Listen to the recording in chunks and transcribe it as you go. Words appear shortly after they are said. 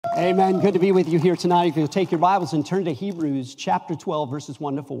Amen. Good to be with you here tonight. If you'll take your Bibles and turn to Hebrews chapter 12, verses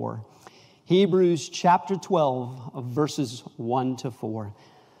 1 to 4. Hebrews chapter 12, verses 1 to 4.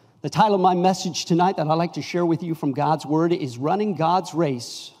 The title of my message tonight that I'd like to share with you from God's Word is Running God's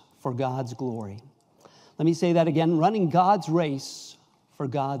Race for God's Glory. Let me say that again, running God's race for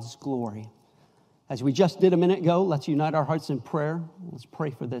God's glory. As we just did a minute ago, let's unite our hearts in prayer. Let's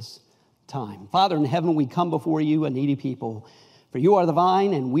pray for this time. Father in heaven, we come before you, a needy people. For you are the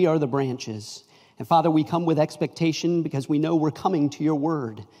vine and we are the branches. And Father, we come with expectation because we know we're coming to your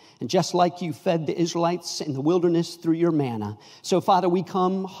word. And just like you fed the Israelites in the wilderness through your manna, so Father, we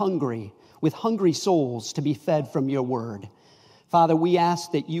come hungry, with hungry souls to be fed from your word. Father, we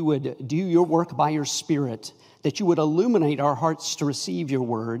ask that you would do your work by your Spirit, that you would illuminate our hearts to receive your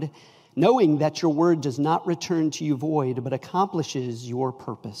word, knowing that your word does not return to you void, but accomplishes your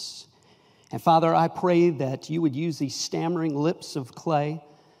purpose. And Father, I pray that you would use these stammering lips of clay,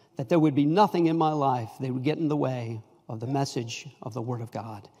 that there would be nothing in my life that would get in the way of the message of the Word of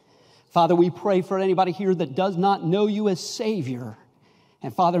God. Father, we pray for anybody here that does not know you as Savior.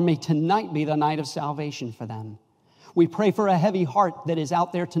 And Father, may tonight be the night of salvation for them. We pray for a heavy heart that is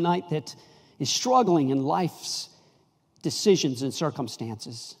out there tonight that is struggling in life's decisions and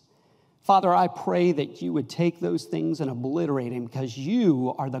circumstances. Father, I pray that you would take those things and obliterate them because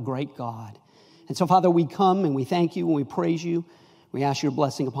you are the great God. And so, Father, we come and we thank you and we praise you. We ask your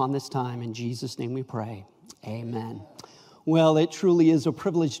blessing upon this time. In Jesus' name we pray. Amen. Well, it truly is a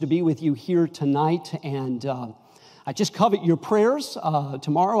privilege to be with you here tonight. And I just covet your prayers.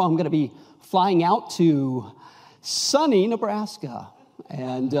 Tomorrow I'm going to be flying out to sunny Nebraska.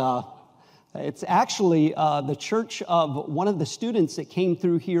 And it's actually the church of one of the students that came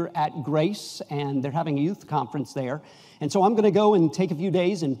through here at Grace, and they're having a youth conference there. And so I'm going to go and take a few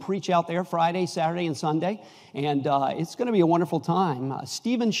days and preach out there Friday, Saturday, and Sunday. And it's going to be a wonderful time.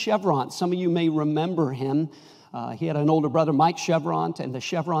 Stephen Chevron, some of you may remember him. He had an older brother, Mike Chevron, and the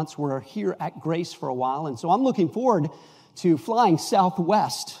Chevrons were here at Grace for a while. And so I'm looking forward to flying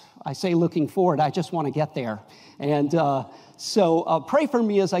southwest. I say looking forward, I just want to get there. And so pray for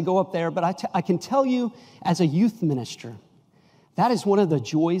me as I go up there. But I can tell you, as a youth minister, that is one of the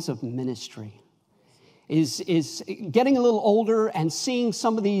joys of ministry, is getting a little older and seeing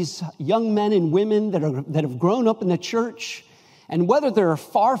some of these young men and women that have grown up in the church, and whether they're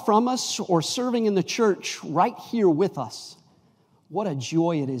far from us or serving in the church right here with us, what a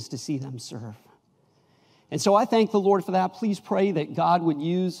joy it is to see them serve. And so I thank the Lord for that. Please pray that God would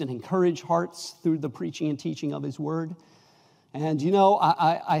use and encourage hearts through the preaching and teaching of his word. And, you know,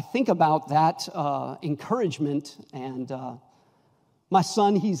 I think about that encouragement. And my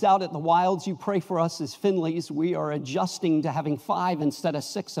son, he's out at the wilds. You pray for us as Finleys. We are adjusting to having 5 instead of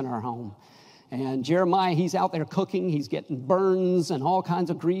 6 in our home. And Jeremiah, he's out there cooking. He's getting burns and all kinds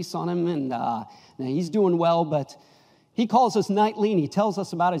of grease on him. And he's doing well, but he calls us nightly, and he tells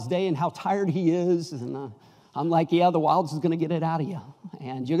us about his day and how tired he is. And I'm like, yeah, the wilds is going to get it out of you.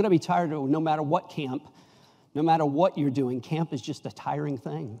 And you're going to be tired no matter what camp, no matter what you're doing. Camp is just a tiring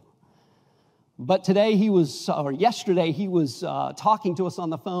thing. But yesterday, he was talking to us on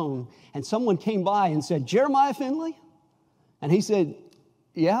the phone, and someone came by and said, Jeremiah Finley? And he said,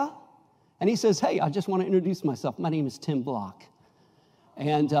 yeah. And he says, hey, I just want to introduce myself. My name is Tim Block.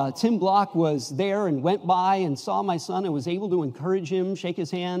 And Tim Block was there and went by and saw my son and was able to encourage him, shake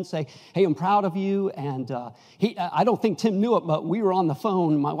his hand, say, hey, I'm proud of you. And I don't think Tim knew it, but we were on the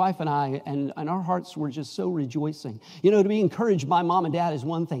phone, my wife and I, and our hearts were just so rejoicing. You know, to be encouraged by mom and dad is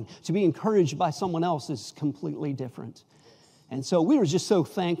one thing. To be encouraged by someone else is completely different. And so we were just so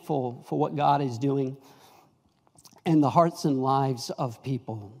thankful for what God is doing in the hearts and lives of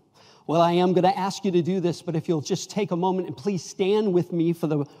people. Well, I am going to ask you to do this, but if you'll just take a moment and please stand with me for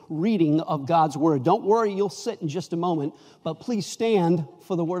the reading of God's Word. Don't worry, you'll sit in just a moment, but please stand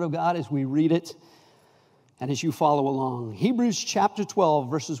for the Word of God as we read it and as you follow along. Hebrews chapter 12,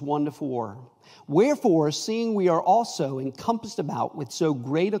 verses 1 to 4. Wherefore, seeing we are also encompassed about with so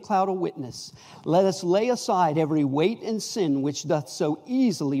great a cloud of witness, let us lay aside every weight and sin which doth so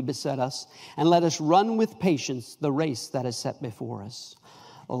easily beset us, and let us run with patience the race that is set before us.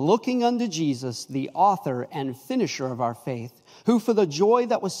 Looking unto Jesus, the author and finisher of our faith, who for the joy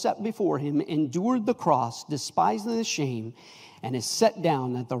that was set before him endured the cross, despising the shame, and is set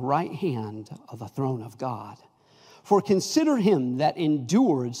down at the right hand of the throne of God. For consider him that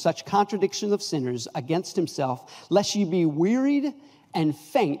endured such contradiction of sinners against himself, lest ye be wearied and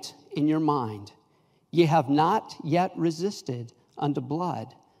faint in your mind. Ye have not yet resisted unto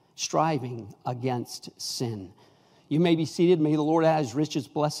blood, striving against sin. You may be seated. May the Lord add his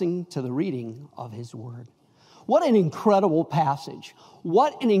richest blessing to the reading of his word. What an incredible passage.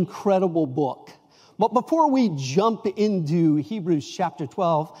 What an incredible book. But before we jump into Hebrews chapter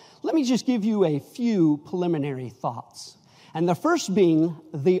 12, let me just give you a few preliminary thoughts. And the first being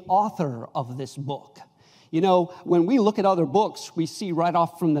the author of this book. You know, when we look at other books, we see right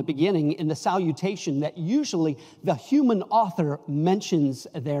off from the beginning in the salutation that usually the human author mentions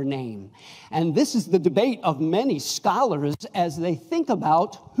their name. And this is the debate of many scholars as they think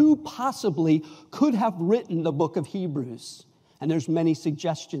about who possibly could have written the book of Hebrews. And there's many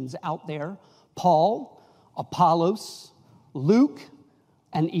suggestions out there. Paul, Apollos, Luke,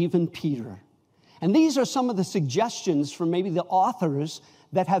 and even Peter. And these are some of the suggestions from maybe the authors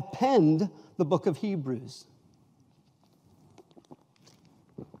that have penned the book of Hebrews.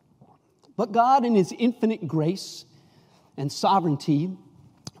 But God, in his infinite grace and sovereignty,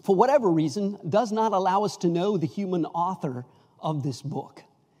 for whatever reason, does not allow us to know the human author of this book.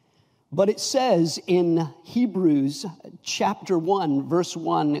 But it says in Hebrews chapter 1, verse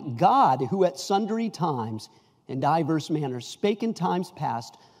 1, God, who at sundry times in diverse manners spake in times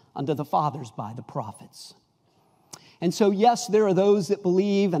past unto the fathers by the prophets. And so, yes, there are those that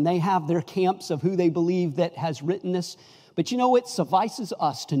believe, and they have their camps of who they believe that has written this. But you know, it suffices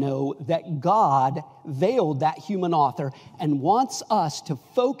us to know that God veiled that human author and wants us to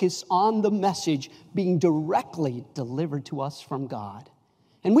focus on the message being directly delivered to us from God.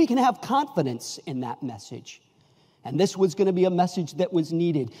 And we can have confidence in that message. And this was going to be a message that was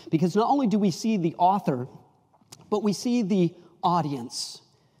needed, because not only do we see the author, but we see the audience.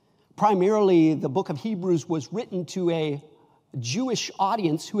 Primarily, the book of Hebrews was written to a Jewish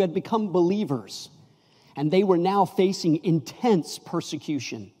audience who had become believers, and they were now facing intense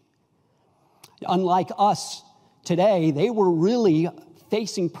persecution. Unlike us today, they were really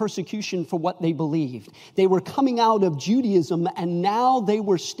facing persecution for what they believed. They were coming out of Judaism, and now they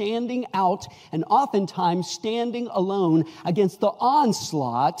were standing out and oftentimes standing alone against the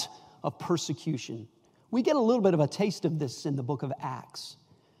onslaught of persecution. We get a little bit of a taste of this in the book of Acts.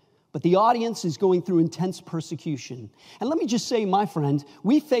 But the audience is going through intense persecution. And let me just say, my friend,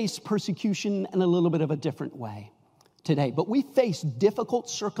 we face persecution in a little bit of a different way today. But we face difficult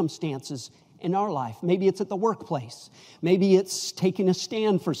circumstances in our life. Maybe it's at the workplace. Maybe it's taking a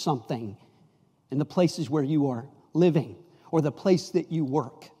stand for something in the places where you are living or the place that you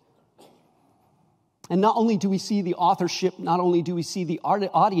work. And not only do we see the authorship, not only do we see the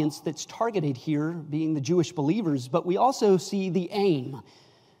audience that's targeted here being the Jewish believers, but we also see the aim.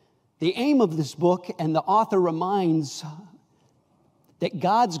 The aim of this book, and the author reminds that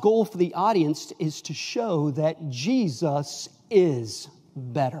God's goal for the audience is to show that Jesus is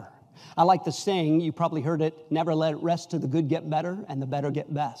better. I like the saying, you probably heard it, never let it rest till the good get better and the better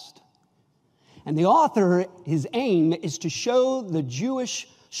get best. And the author, his aim is to show the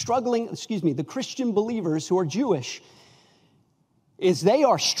the Christian believers who are Jewish, is they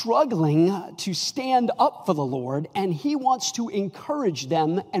are struggling to stand up for the Lord, and he wants to encourage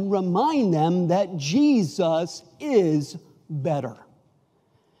them and remind them that Jesus is better.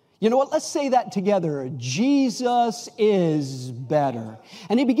 You know what? Let's say that together. Jesus is better.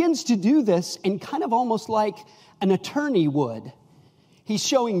 And he begins to do this in kind of almost like an attorney would. He's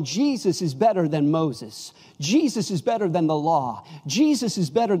showing Jesus is better than Moses. Jesus is better than the law. Jesus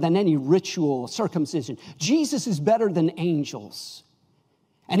is better than any ritual circumcision. Jesus is better than angels.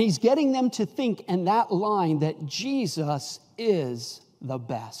 And he's getting them to think in that line that Jesus is the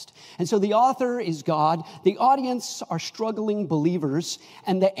best. And so the author is God. The audience are struggling believers.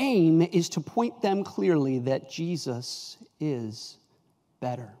 And the aim is to point them clearly that Jesus is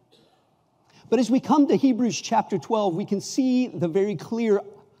better. But as we come to Hebrews chapter 12, we can see the very clear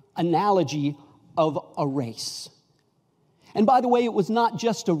analogy of a race. And by the way, it was not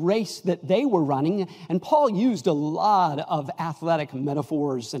just a race that they were running. And Paul used a lot of athletic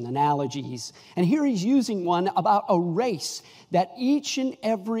metaphors and analogies. And here he's using one about a race that each and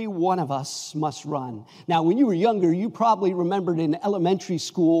every one of us must run. Now, when you were younger, you probably remembered in elementary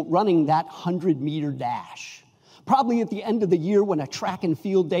school running that 100-meter dash. Probably at the end of the year when a track and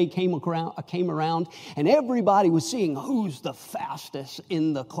field day came around, and everybody was seeing who's the fastest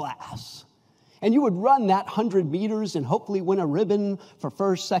in the class. And you would run that 100 meters and hopefully win a ribbon for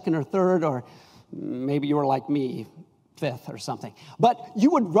first, second, or third, or maybe you were like me, fifth or something. But you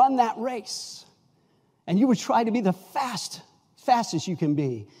would run that race, and you would try to be the fastest you can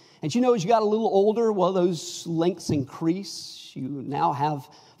be. And you know, as you got a little older, well, those lengths increase. You now have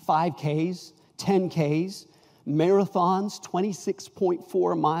 5Ks, 10Ks, marathons,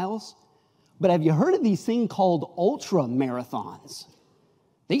 26.4 miles. But have you heard of these things called ultra marathons?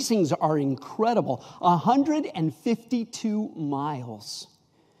 These things are incredible. 152 miles.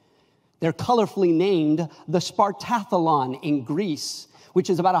 They're colorfully named the Spartathlon in Greece, which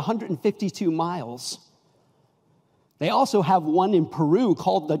is about 152 miles. They also have one in Peru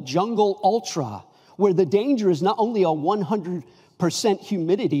called the Jungle Ultra, where the danger is not only a 100%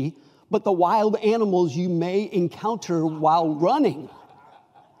 humidity, but the wild animals you may encounter while running.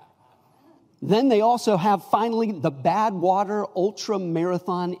 Then they also have, finally, the Badwater Ultra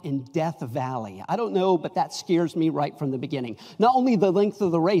Marathon in Death Valley. I don't know, but that scares me right from the beginning. Not only the length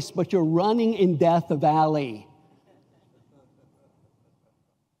of the race, but you're running in Death Valley.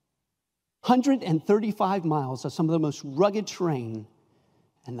 135 miles of some of the most rugged terrain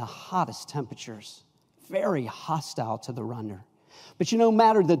and the hottest temperatures. Very hostile to the runner. But no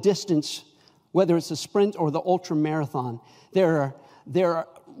matter the distance, whether it's a sprint or the ultra marathon, there are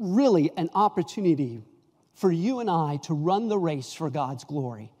really an opportunity for you and I to run the race for God's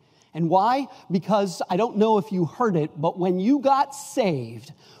glory. And why? Because I don't know if you heard it, but when you got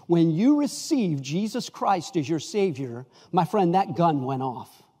saved, when you received Jesus Christ as your Savior, my friend, that gun went off.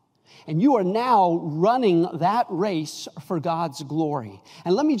 And you are now running that race for God's glory.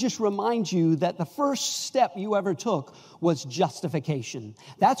 And let me just remind you that the first step you ever took was justification.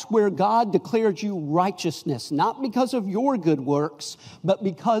 That's where God declared you righteousness, not because of your good works, but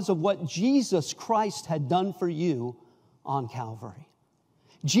because of what Jesus Christ had done for you on Calvary.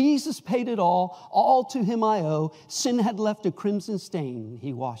 Jesus paid it all to him I owe. Sin had left a crimson stain.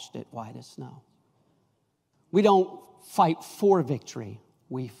 He washed it white as snow. We don't fight for victory.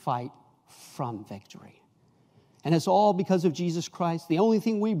 We fight from victory. And it's all because of Jesus Christ. The only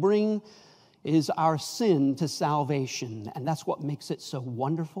thing we bring is our sin to salvation. And that's what makes it so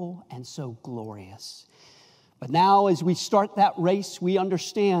wonderful and so glorious. But now as we start that race, we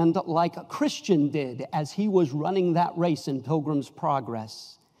understand, like a Christian did as he was running that race in Pilgrim's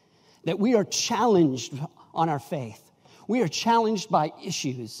Progress, that we are challenged on our faith. We are challenged by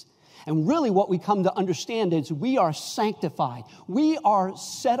issues. And really what we come to understand is we are sanctified. We are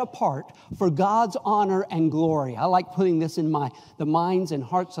set apart for God's honor and glory. I like putting this in the minds and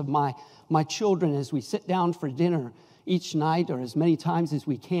hearts of my children as we sit down for dinner each night or as many times as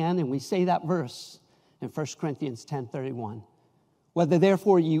we can, and we say that verse in 1 Corinthians 10:31. Whether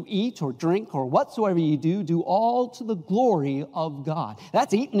therefore you eat or drink or whatsoever you do, do all to the glory of God.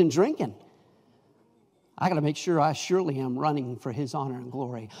 That's eating and drinking. I got to make sure I surely am running for his honor and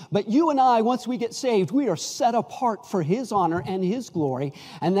glory. But you and I, once we get saved, we are set apart for his honor and his glory.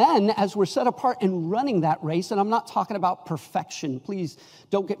 And then as we're set apart and running that race, and I'm not talking about perfection, please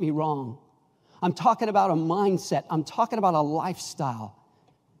don't get me wrong. I'm talking about a mindset. I'm talking about a lifestyle.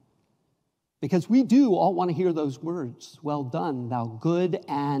 Because we do all want to hear those words. Well done, thou good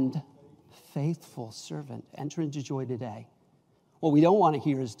and faithful servant. Enter into joy today. What we don't want to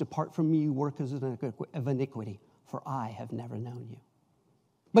hear is, depart from me, you workers of iniquity, for I have never known you.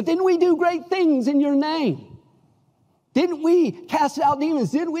 But didn't we do great things in your name? Didn't we cast out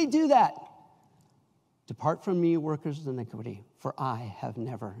demons? Didn't we do that? Depart from me, you workers of iniquity, for I have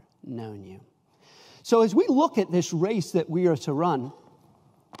never known you. So as we look at this race that we are to run,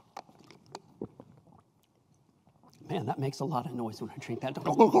 man, that makes a lot of noise when I drink that.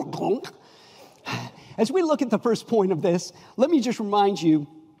 As we look at the first point of this, let me just remind you,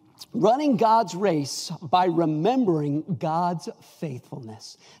 running God's race by remembering God's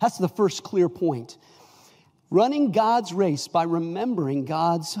faithfulness. That's the first clear point. Running God's race by remembering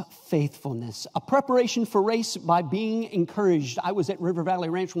God's faithfulness. A preparation for race by being encouraged. I was at River Valley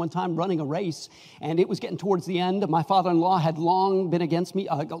Ranch one time running a race, and it was getting towards the end. My father-in-law had long been against me,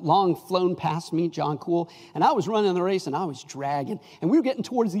 long flown past me, John Cool, and I was running the race, and I was dragging. And we were getting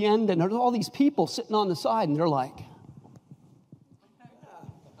towards the end, and there's all these people sitting on the side, and they're like...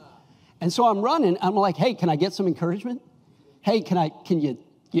 And so I'm running. I'm like, hey, can I get some encouragement? Hey, can you...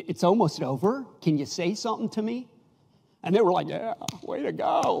 It's almost over. Can you say something to me? And they were like, yeah, way to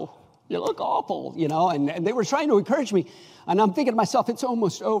go. You look awful, and they were trying to encourage me. And I'm thinking to myself, it's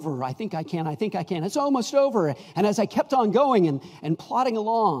almost over. I think I can. It's almost over. And as I kept on going and plodding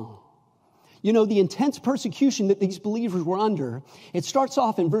along, the intense persecution that these believers were under, it starts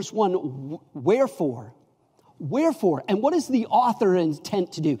off in verse 1, wherefore. Wherefore, and what is the author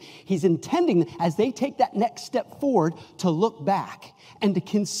intent to do? He's intending, as they take that next step forward, to look back and to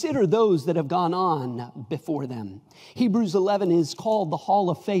consider those that have gone on before them. Hebrews 11 is called the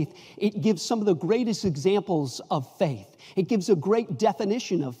Hall of Faith. It gives some of the greatest examples of faith. It gives a great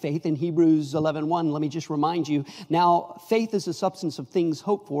definition of faith in Hebrews 11:1. Let me just remind you. Now, faith is the substance of things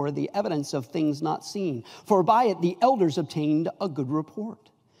hoped for, the evidence of things not seen. For by it the elders obtained a good report.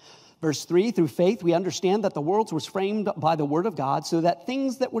 Verse 3, through faith we understand that the world was framed by the word of God, so that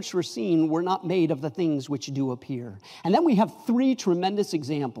things that which were seen were not made of the things which do appear. And then we have three tremendous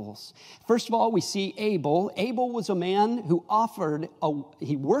examples. First of all, we see Abel. Abel was a man who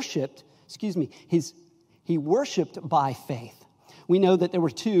he worshiped by faith. We know that there were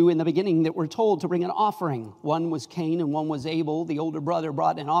two in the beginning that were told to bring an offering. One was Cain and one was Abel. The older brother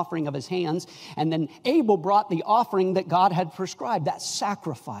brought an offering of his hands. And then Abel brought the offering that God had prescribed, that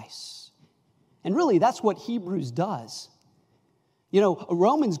sacrifice. And really, that's what Hebrews does. You know,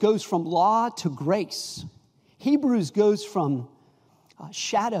 Romans goes from law to grace. Hebrews goes from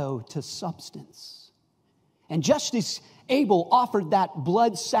shadow to substance. And just as Abel offered that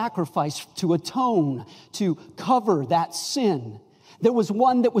blood sacrifice to atone, to cover that sin, there was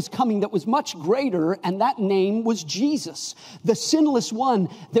one that was coming that was much greater, and that name was Jesus, the sinless one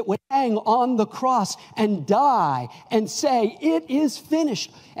that would hang on the cross and die and say, "It is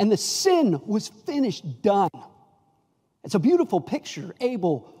finished." And the sin was finished, done. It's a beautiful picture.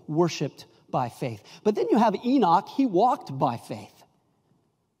 Abel worshiped by faith. But then you have Enoch. He walked by faith.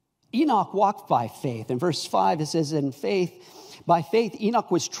 Enoch walked by faith. In verse 5, it says, by faith,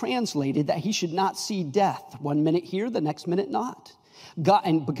 Enoch was translated that he should not see death. 1 minute here, the next minute not.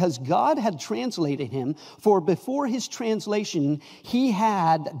 And because God had translated him, for before his translation, he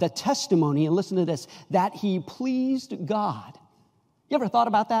had the testimony, and listen to this, that he pleased God. You ever thought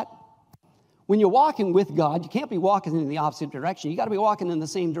about that? When you're walking with God, you can't be walking in the opposite direction. You got to be walking in the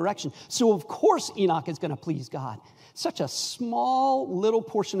same direction. So, of course, Enoch is going to please God. Such a small little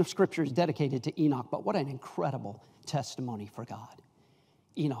portion of Scripture is dedicated to Enoch, but what an incredible testimony for God.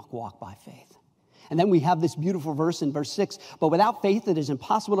 Enoch walked by faith. And then we have this beautiful verse in verse 6, but without faith it is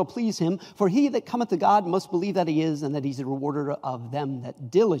impossible to please him, for he that cometh to God must believe that he is, and that he's a rewarder of them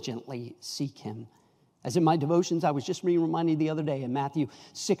that diligently seek him. As in my devotions, I was just being reminded the other day in Matthew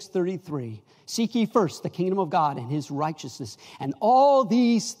 6:33, seek ye first the kingdom of God and his righteousness, and all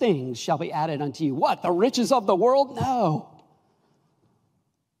these things shall be added unto you. What, the riches of the world? No.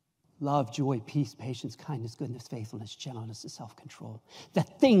 Love, joy, peace, patience, kindness, goodness, faithfulness, gentleness, and self-control. The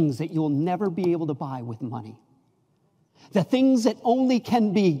things that you'll never be able to buy with money. The things that only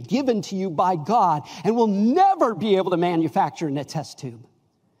can be given to you by God and will never be able to manufacture in a test tube.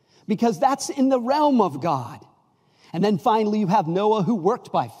 Because that's in the realm of God. And then finally, you have Noah who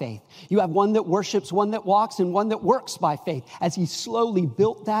worked by faith. You have one that worships, one that walks, and one that works by faith as he slowly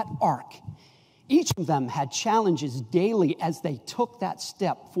built that ark. Each of them had challenges daily as they took that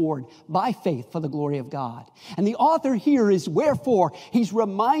step forward by faith for the glory of God. And the author here is wherefore. He's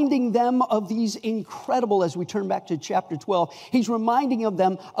reminding them of these incredible, as we turn back to chapter 12, he's reminding of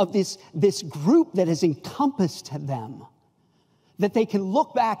them of this group that has encompassed them, that they can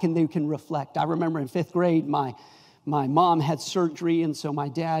look back and they can reflect. I remember in 5th grade, my mom had surgery, and so my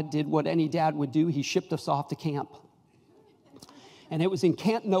dad did what any dad would do. He shipped us off to camp. And it was in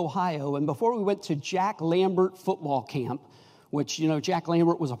Canton, Ohio. And before we went to Jack Lambert football camp, which, you know, Jack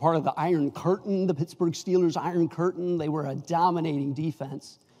Lambert was a part of the Iron Curtain, the Pittsburgh Steelers Iron Curtain. They were a dominating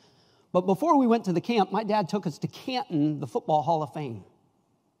defense. But before we went to the camp, my dad took us to Canton, the Football Hall of Fame.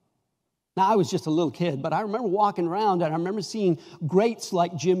 Now, I was just a little kid, but I remember walking around and I remember seeing greats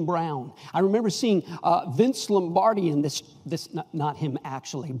like Jim Brown. I remember seeing Vince Lombardi in this not him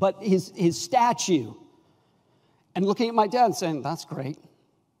actually, but his statue. And looking at my dad and saying, that's great.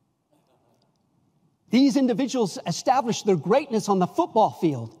 These individuals established their greatness on the football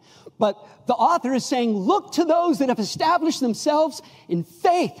field. But the author is saying, look to those that have established themselves in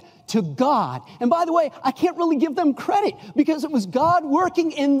faith to God. And by the way, I can't really give them credit because it was God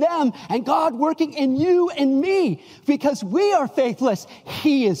working in them and God working in you and me. Because we are faithless,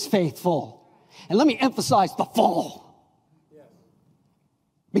 he is faithful. And let me emphasize the full.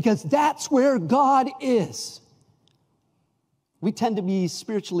 Because that's where God is. We tend to be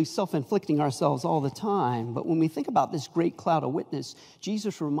spiritually self-inflicting ourselves all the time. But when we think about this great cloud of witness,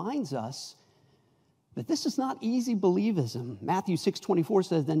 Jesus reminds us that this is not easy believism. Matthew 6:24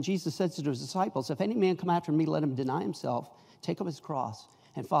 says, then Jesus said to his disciples, if any man come after me, let him deny himself, take up his cross,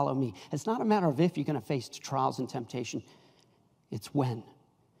 and follow me. It's not a matter of if you're going to face trials and temptation. It's when.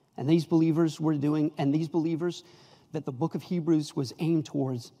 And these believers that the book of Hebrews was aimed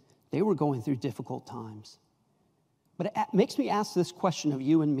towards, they were going through difficult times. But it makes me ask this question of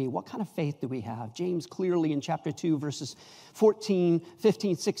you and me. What kind of faith do we have? James clearly in chapter 2, verses 14,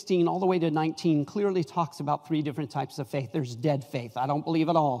 15, 16, all the way to 19, clearly talks about 3 different types of faith. There's dead faith. I don't believe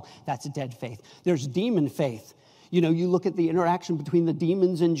at all. That's a dead faith. There's demon faith. You know, you look at the interaction between the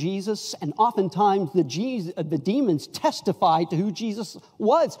demons and Jesus, and oftentimes the demons testify to who Jesus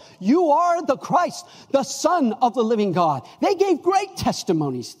was. You are the Christ, the Son of the living God. They gave great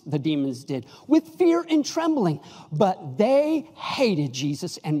testimonies, the demons did, with fear and trembling. But they hated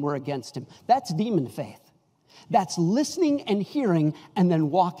Jesus and were against him. That's demon faith. That's listening and hearing and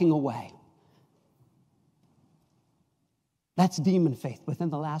then walking away. That's demon faith. But then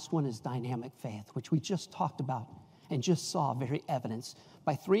the last one is dynamic faith, which we just talked about and just saw very evidenced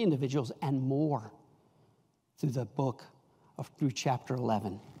by 3 individuals and more through the book through chapter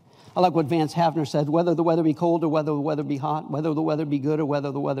 11. I like what Vance Havner said, whether the weather be cold or whether the weather be hot, whether the weather be good or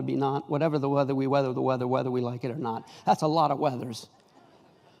whether the weather be not, whatever the weather we weather the weather, whether we like it or not. That's a lot of weathers.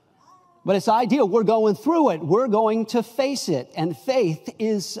 But it's ideal. We're going through it. We're going to face it. And faith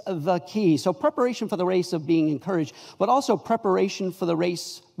is the key. So preparation for the race of being encouraged, but also preparation for the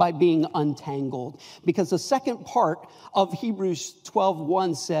race by being untangled. Because the second part of Hebrews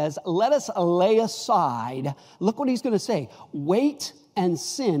 12:1 says, let us lay aside, look what he's going to say, weight and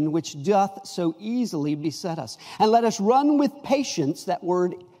sin which doth so easily beset us. And let us run with patience, that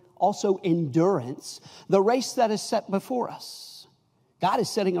word also endurance, the race that is set before us. God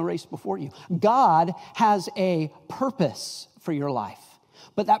is setting a race before you. God has a purpose for your life.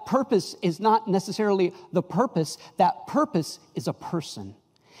 But that purpose is not necessarily the purpose. That purpose is a person.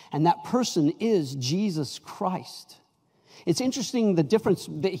 And that person is Jesus Christ. It's interesting the difference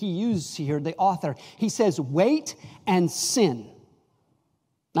that he used here, the author. He says weight and sin.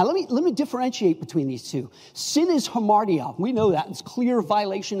 Now, let me differentiate between these two. Sin is hamartia. We know that. It's clear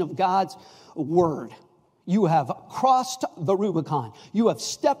violation of God's word. You have crossed the Rubicon. You have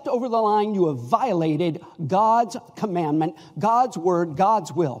stepped over the line. You have violated God's commandment, God's word,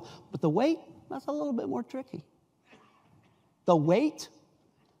 God's will. But the weight, that's a little bit more tricky. The weight,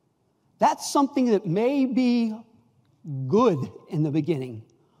 that's something that may be good in the beginning,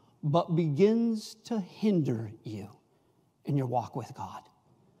 but begins to hinder you in your walk with God.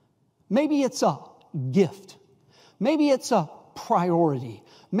 Maybe it's a gift. Maybe it's a priority.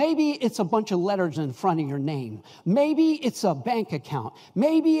 Maybe it's a bunch of letters in front of your name. Maybe it's a bank account.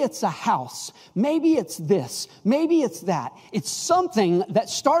 Maybe it's a house. Maybe it's this. Maybe it's that. It's something that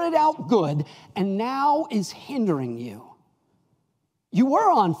started out good and now is hindering you. You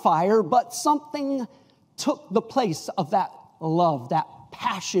were on fire, but something took the place of that love, that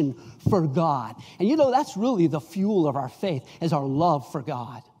passion for God. And you know, that's really the fuel of our faith, is our love for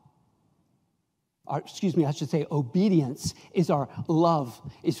God. Obedience is our love,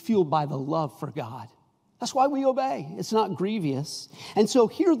 is fueled by the love for God. That's why we obey. It's not grievous. And so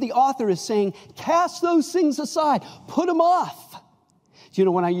here the author is saying, cast those things aside, put them off. You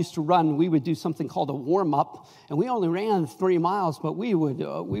know, when I used to run, we would do something called a warm-up, and we only ran 3 miles, but we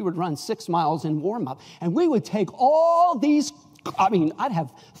would run 6 miles in warm-up. And we would take all these, I'd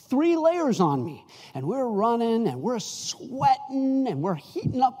have 3 layers on me, and we're running, and we're sweating, and we're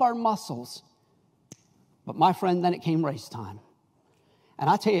heating up our muscles. But my friend, then it came race time. And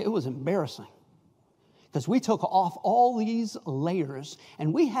I tell you, it was embarrassing. Because we took off all these layers,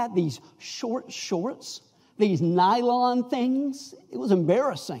 and we had these short shorts, these nylon things. It was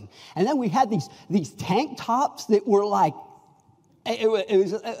embarrassing. And then we had these tank tops that were like, it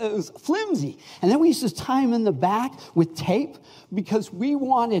was flimsy. And then we used to tie them in the back with tape because we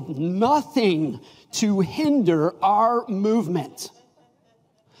wanted nothing to hinder our movement.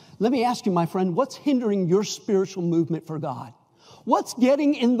 Let me ask you, my friend, what's hindering your spiritual movement for God? What's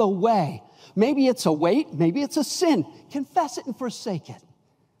getting in the way? Maybe it's a weight, maybe it's a sin. Confess it and forsake it.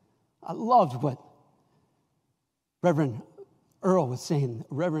 I loved what Reverend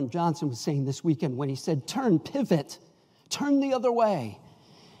Johnson was saying this weekend when he said, pivot, turn the other way.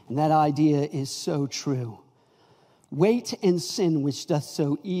 And that idea is so true. Weight and sin which doth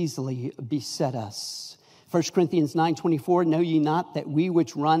so easily beset us. 1 Corinthians 9:24, know ye not that we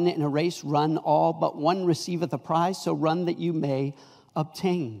which run in a race run all, but one receiveth a prize, so run that you may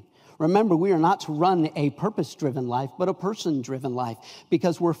obtain. Remember, we are not to run a purpose-driven life, but a person-driven life,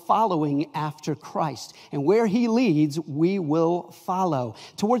 because we're following after Christ. And where he leads, we will follow.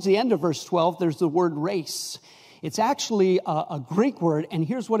 Towards the end of verse 12, there's the word race. It's actually a Greek word, and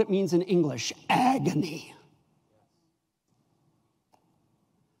here's what it means in English: agony.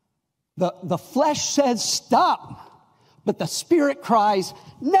 The flesh says stop, but the spirit cries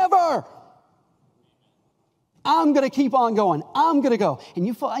never. I'm going to keep on going. I'm going to go. And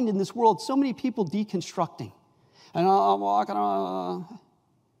you find in this world so many people deconstructing. And I'm walking on.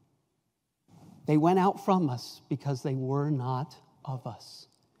 They went out from us because they were not of us.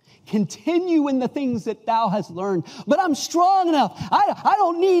 Continue in the things that thou hast learned. But I'm strong enough. I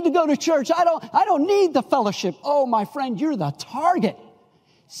don't need to go to church. I don't need the fellowship. Oh, my friend, you're the target.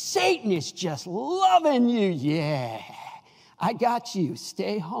 Satan is just loving you. Yeah, I got you.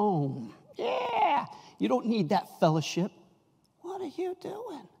 Stay home. Yeah, you don't need that fellowship. What are you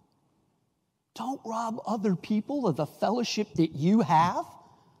doing? Don't rob other people of the fellowship that you have.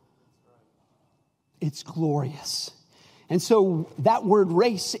 It's glorious. And so that word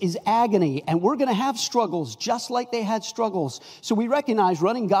race is agony, and we're going to have struggles just like they had struggles. So we recognize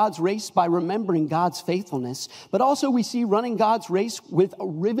running God's race by remembering God's faithfulness, but also we see running God's race with a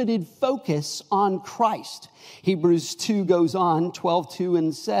riveted focus on Christ. Hebrews 2 goes on, 12:2,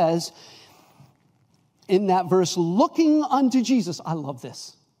 and says in that verse, looking unto Jesus. I love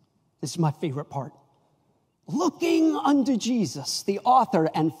this. This is my favorite part. Looking unto Jesus, the author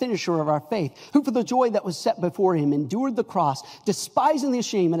and finisher of our faith, who for the joy that was set before him endured the cross, despising the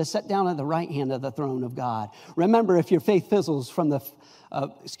shame, and is set down at the right hand of the throne of God. Remember, if your faith fizzles remember,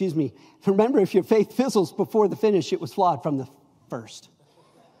 if your faith fizzles before the finish, it was flawed from the first.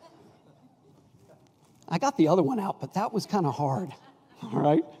 I got the other one out, but that was kind of hard. All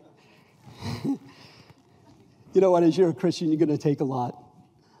right? You know what? As you're a Christian, you're going to take a lot.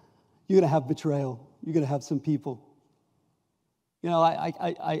 You're going to have betrayal. You're going to have some people. You know,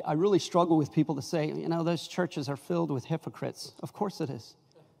 I really struggle with people to say, you know, those churches are filled with hypocrites. Of course it is.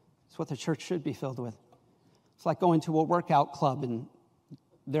 It's what the church should be filled with. It's like going to a workout club and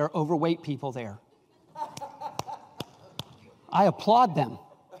there are overweight people there. I applaud them.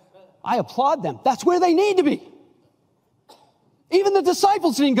 That's where they need to be. Even the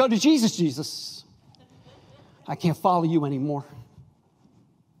disciples didn't go to Jesus. Jesus, I can't follow you anymore.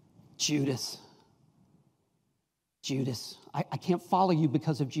 Judas, I can't follow you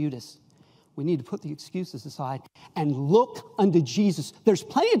because of Judas. We need to put the excuses aside and look unto Jesus. There's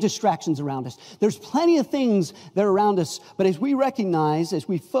plenty of distractions around us. There's plenty of things that are around us. But as we recognize, as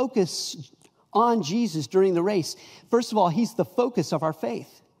we focus on Jesus during the race, first of all, he's the focus of our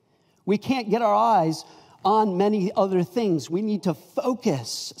faith. We can't get our eyes on many other things. We need to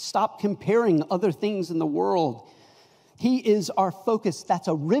focus. Stop comparing other things in the world. He is our focus. That's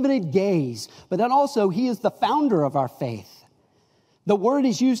a riveted gaze. But then also, he is the founder of our faith. The word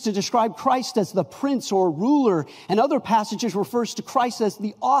is used to describe Christ as the prince or ruler, and other passages refers to Christ as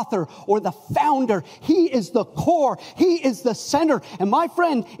the author or the founder. He is the core. He is the center. And my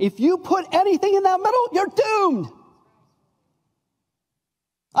friend, if you put anything in that middle, you're doomed.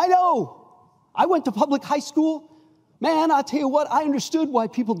 I know. I went to public high school. Man, I tell you what, I understood why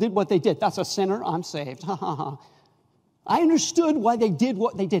people did what they did. That's a sinner. I'm saved. I understood why they did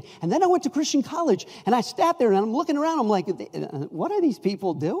what they did. And then I went to Christian college, and I sat there, and I'm looking around. I'm like, what are these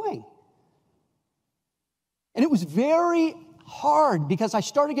people doing? And it was very hard because I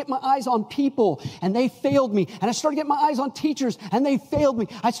started getting my eyes on people, and they failed me. And I started getting my eyes on teachers, and they failed me.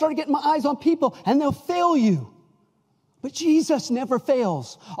 I started getting my eyes on people, and they'll fail you. But Jesus never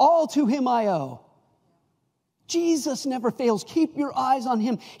fails. All to him I owe. Jesus never fails. Keep your eyes on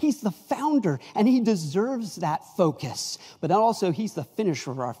him. He's the founder, and he deserves that focus. But also, he's the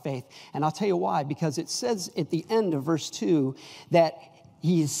finisher of our faith. And I'll tell you why. Because it says at the end of verse 2 that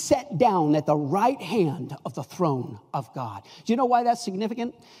he is set down at the right hand of the throne of God. Do you know why that's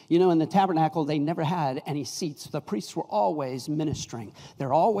significant? You know, in the tabernacle, they never had any seats. The priests were always ministering.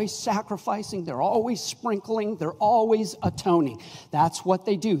 They're always sacrificing. They're always sprinkling. They're always atoning. That's what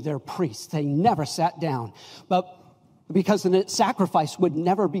they do. They're priests. They never sat down. But because the sacrifice would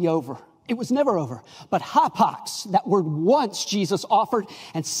never be over. It was never over. But hapax, that word once Jesus offered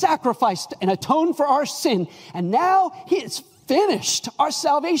and sacrificed and atoned for our sin. And now it's finished. Our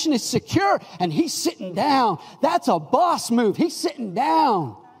salvation is secure, and he's sitting down. That's a boss move. He's sitting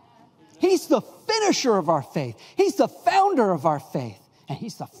down. He's the finisher of our faith. He's the founder of our faith, and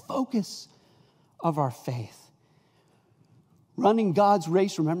he's the focus of our faith. Running God's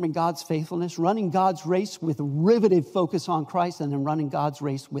race, remembering God's faithfulness, running God's race with riveted focus on Christ, and then running God's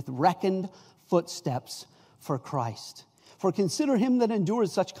race with reckoned footsteps for Christ. For consider him that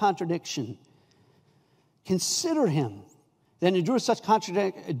endures such contradiction. Consider him that endures such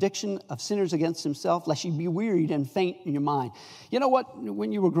contradiction of sinners against himself, lest you be wearied and faint in your mind. You know what?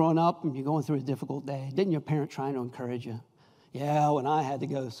 When you were growing up and you're going through a difficult day, didn't your parent try to encourage you? Yeah, when I had to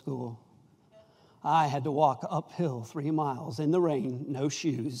go to school, I had to walk uphill 3 miles in the rain, no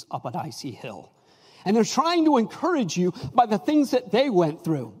shoes, up an icy hill. And they're trying to encourage you by the things that they went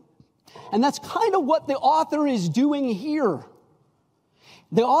through. And that's kind of what the author is doing here.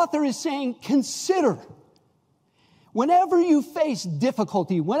 The author is saying, consider. Whenever you face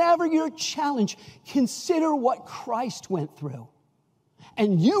difficulty, whenever you're challenged, consider what Christ went through.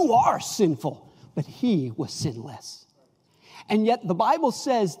 And you are sinful, but he was sinless. And yet the Bible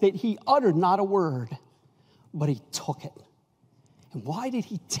says that he uttered not a word, but he took it. And why did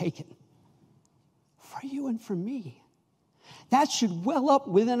he take it? For you and for me. That should well up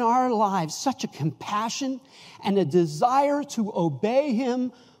within our lives such a compassion and a desire to obey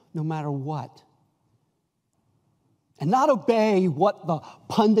him no matter what. And not obey what the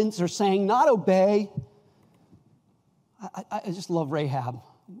pundits are saying, not obey. I just love Rahab.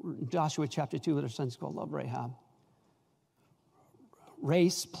 Joshua chapter 2 of their Sunday school, love Rahab.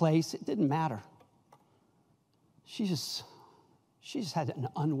 Race, place, it didn't matter. She just had an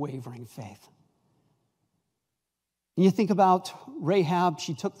unwavering faith. And you think about Rahab,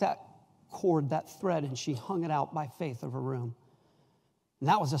 she took that cord, that thread, and she hung it out by faith of her room. And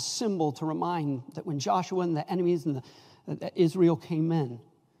that was a symbol to remind that when Joshua and the enemies and Israel came in,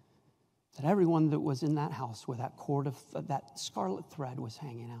 that everyone that was in that house where that cord of that scarlet thread was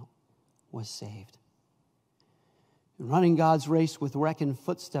hanging out was saved. In running God's race with reckoned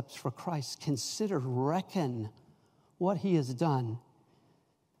footsteps for Christ, reckon what he has done.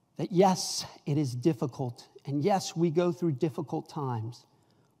 That yes, it is difficult, and yes, we go through difficult times,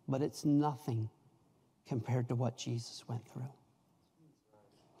 but it's nothing compared to what Jesus went through.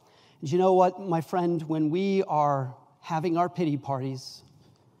 And you know what, my friend, when we are having our pity parties,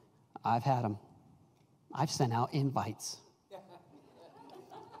 I've had them. I've sent out invites.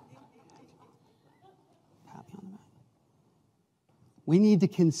 We need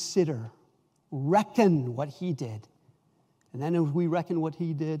to reckon what he did. And then as we reckon what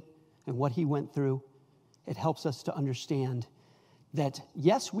he did and what he went through, it helps us to understand that,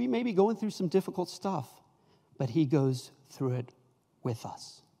 yes, we may be going through some difficult stuff, but he goes through it with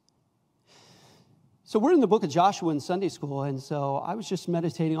us. So we're in the book of Joshua in Sunday school, and so I was just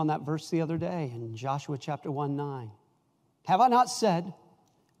meditating on that verse the other day in Joshua chapter 1:9. Have I not said,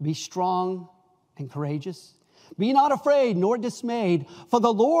 be strong and courageous? Be not afraid nor dismayed, for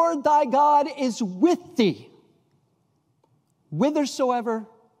the Lord thy God is with thee, whithersoever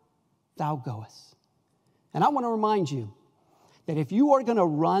thou goest. And I want to remind you that if you are going to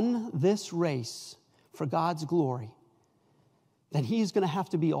run this race for God's glory, then he's going to have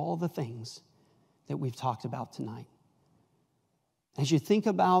to be all the things that we've talked about tonight. As you think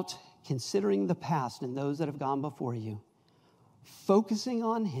about considering the past and those that have gone before you, focusing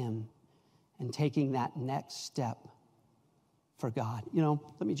on him and taking that next step for God. You know,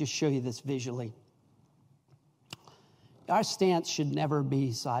 let me just show you this visually. Our stance should never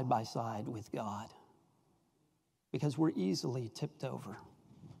be side by side with God, because we're easily tipped over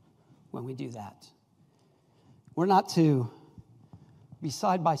when we do that. We're not to be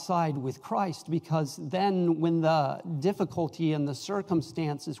side by side with Christ, because then when the difficulty and the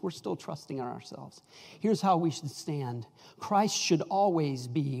circumstances, we're still trusting in ourselves. Here's how we should stand. Christ should always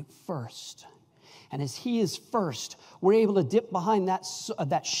be first. And as he is first, we're able to dip behind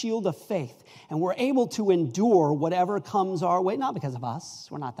that shield of faith, and we're able to endure whatever comes our way, not because of us.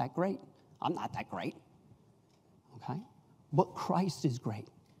 We're not that great. I'm not that great. Okay? But Christ is great,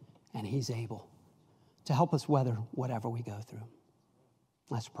 and he's able to help us weather whatever we go through.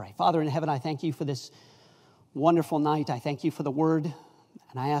 Let's pray. Father in heaven, I thank you for this wonderful night. I thank you for the word,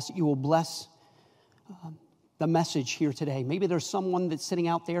 and I ask that you will bless the message here today. Maybe there's someone that's sitting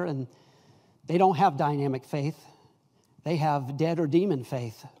out there and they don't have dynamic faith. They have dead or demon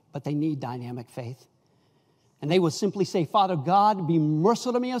faith, but they need dynamic faith. And they will simply say, Father God, be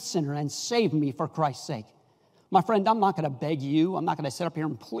merciful to me, a sinner, and save me for Christ's sake. My friend, I'm not going to beg you. I'm not going to sit up here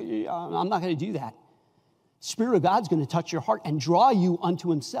and plead. I'm not going to do that. Spirit of God's going to touch your heart and draw you unto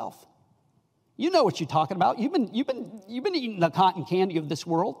himself. You know what you're talking about. You've been eating the cotton candy of this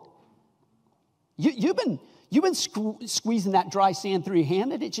world. You've been squeezing that dry sand through your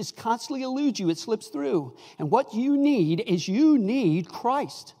hand, and it just constantly eludes you. It slips through. And what you need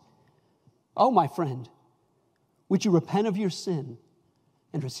Christ. Oh, my friend, would you repent of your sin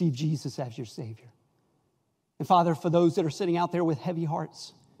and receive Jesus as your Savior? And Father, for those that are sitting out there with heavy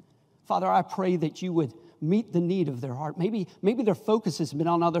hearts, Father, I pray that you would meet the need of their heart. Maybe their focus has been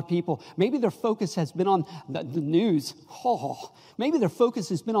on other people. Maybe their focus has been on the news. Maybe their focus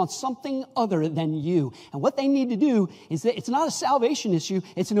has been on something other than you. And what they need to do is that it's not a salvation issue.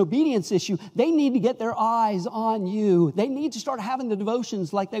 It's an obedience issue. They need to get their eyes on you. They need to start having the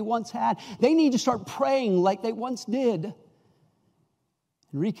devotions like they once had. They need to start praying like they once did. And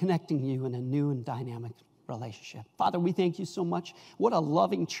reconnecting you in a new and dynamic relationship. Father, we thank you so much. What a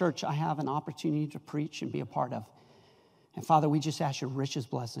loving church I have an opportunity to preach and be a part of. And Father, we just ask your richest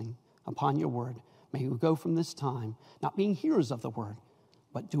blessing upon your word. May we go from this time not being hearers of the word,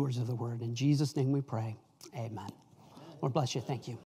 but doers of the word. In Jesus' name we pray. Amen. Lord bless you. Thank you.